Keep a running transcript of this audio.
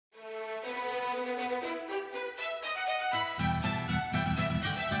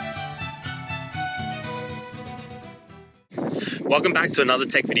Welcome back to another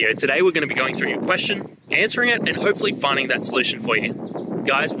tech video. Today we're going to be going through your question, answering it, and hopefully finding that solution for you.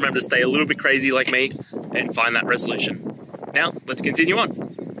 Guys, remember to stay a little bit crazy like me and find that resolution. Now, let's continue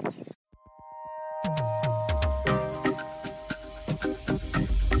on.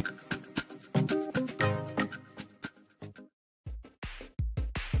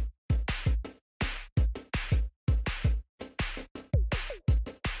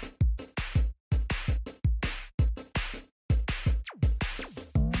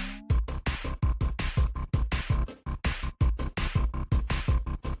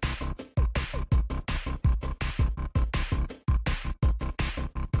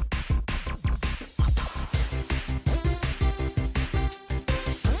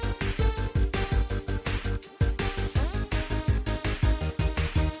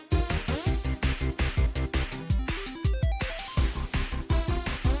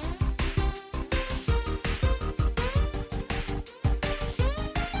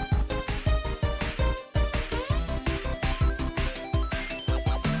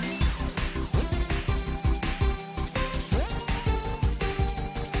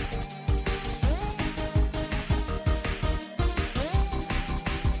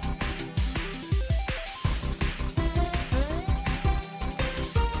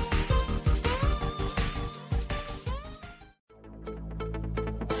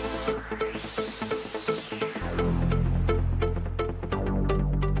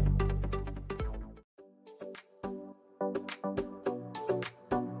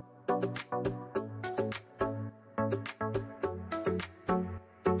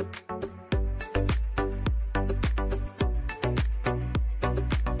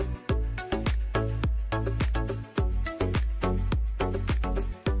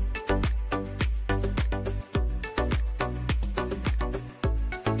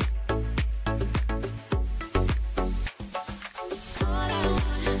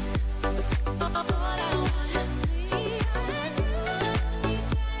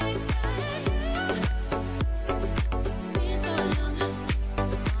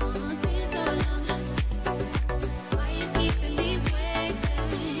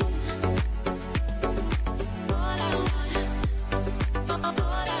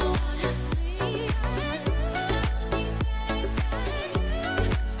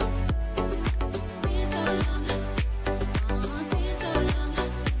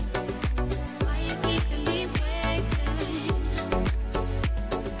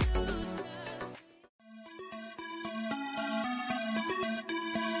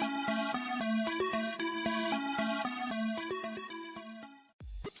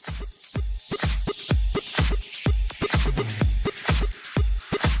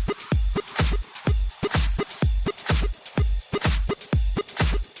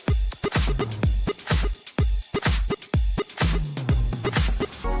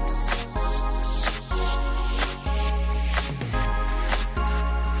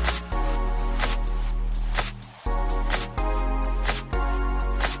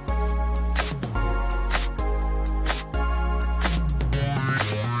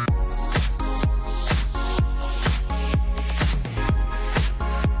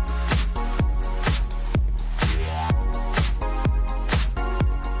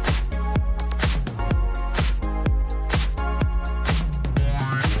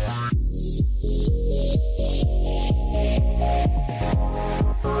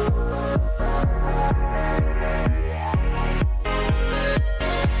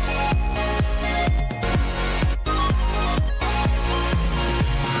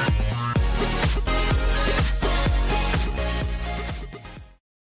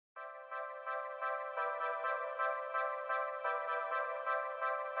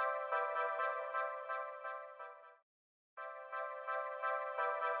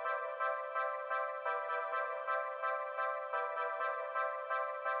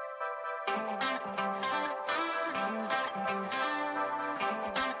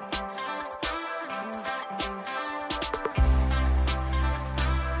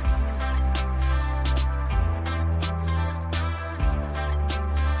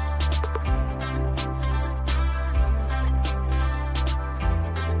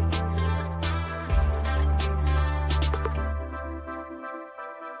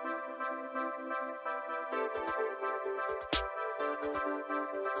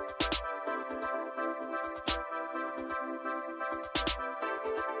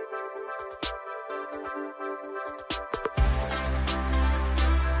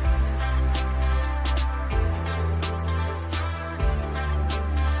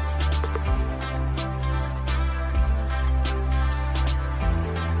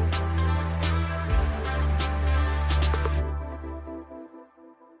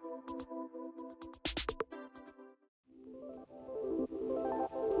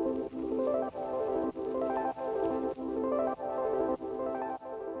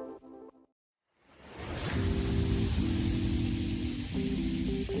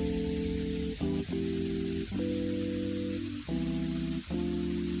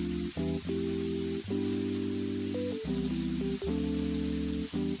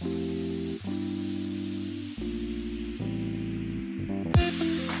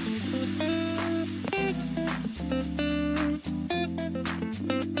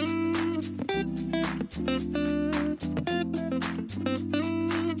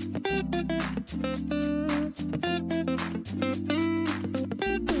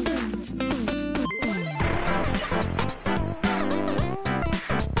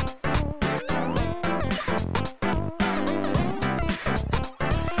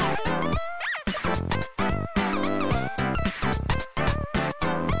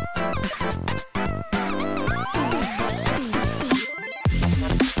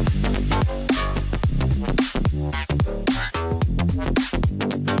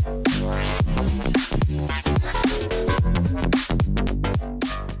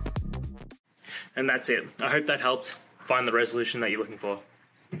 And that's it. I hope that helped find the resolution that you're looking for.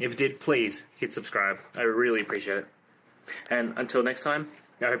 If it did, please hit subscribe. I really appreciate it. And until next time,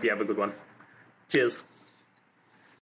 I hope you have a good one. Cheers.